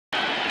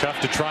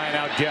to try and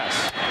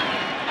outguess.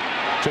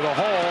 To the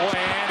hole,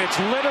 and it's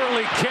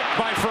literally kicked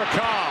by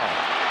Furcal.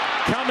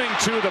 Coming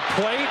to the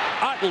plate,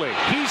 Utley.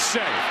 He's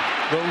safe.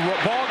 The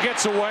ball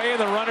gets away, and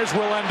the runners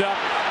will end up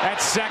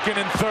at second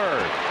and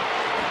third.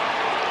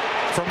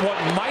 From what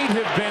might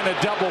have been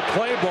a double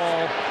play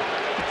ball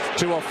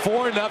to a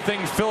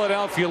 4-0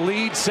 Philadelphia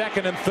lead,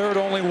 second and third,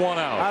 only one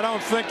out. I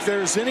don't think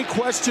there's any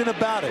question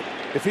about it.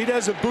 If he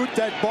doesn't boot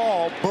that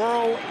ball,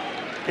 Burrow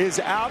is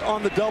out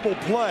on the double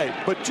play.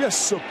 But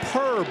just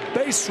superb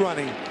base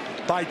running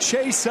by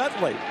Chase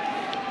Utley.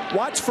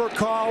 Watch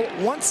Furcal.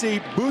 Once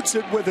he boots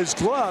it with his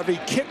glove, he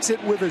kicks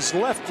it with his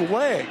left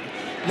leg.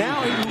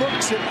 Now he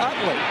looks at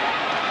Utley.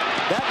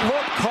 That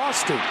look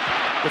cost him.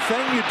 The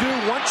thing you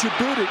do once you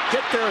boot it,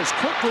 get there as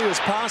quickly as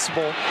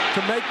possible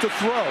to make the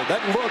throw.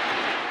 That look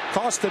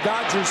cost the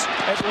Dodgers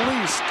at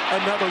least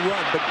another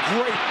run, but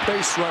great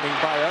base running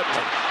by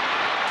Utley.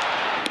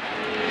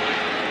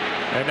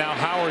 And now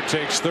Howard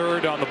takes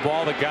third on the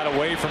ball that got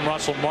away from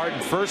Russell Martin.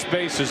 First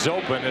base is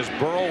open as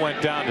Burrow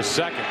went down to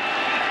second.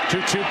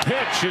 2-2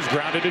 pitch is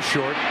grounded to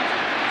short.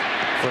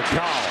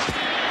 Furcal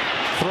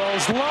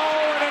throws low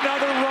and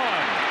another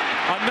run.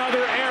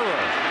 Another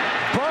error.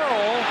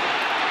 Burrow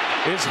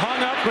is hung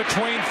up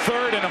between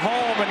third and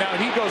home, and now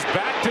he goes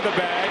back to the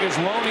bag as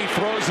Loney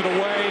throws it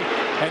away,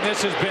 and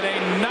this has been a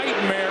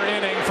nightmare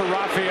inning for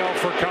Rafael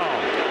Furcal.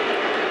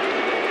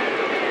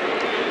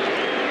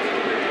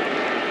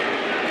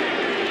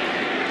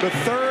 The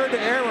third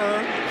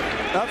error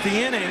of the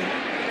inning.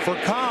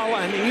 Furcal,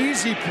 an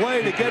easy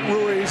play to get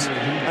Ruiz,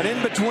 an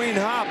in-between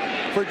hop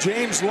for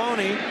James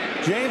Loney.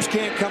 James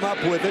can't come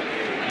up with it.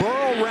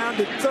 Burrow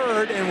rounded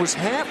third and was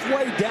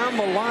halfway down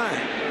the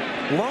line.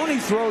 Loney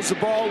throws the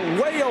ball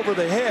way over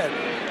the head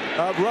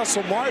of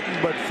Russell Martin,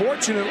 but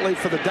fortunately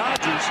for the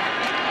Dodgers,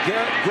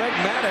 Greg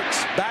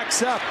Maddux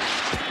backs up.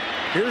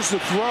 Here's the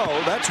throw.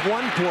 That's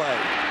one play.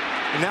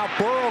 And now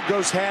Burrow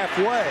goes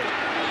halfway.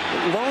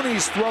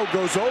 Loney's throw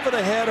goes over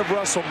the head of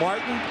Russell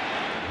Martin,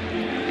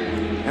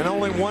 and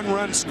only one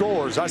run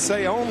scores. I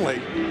say only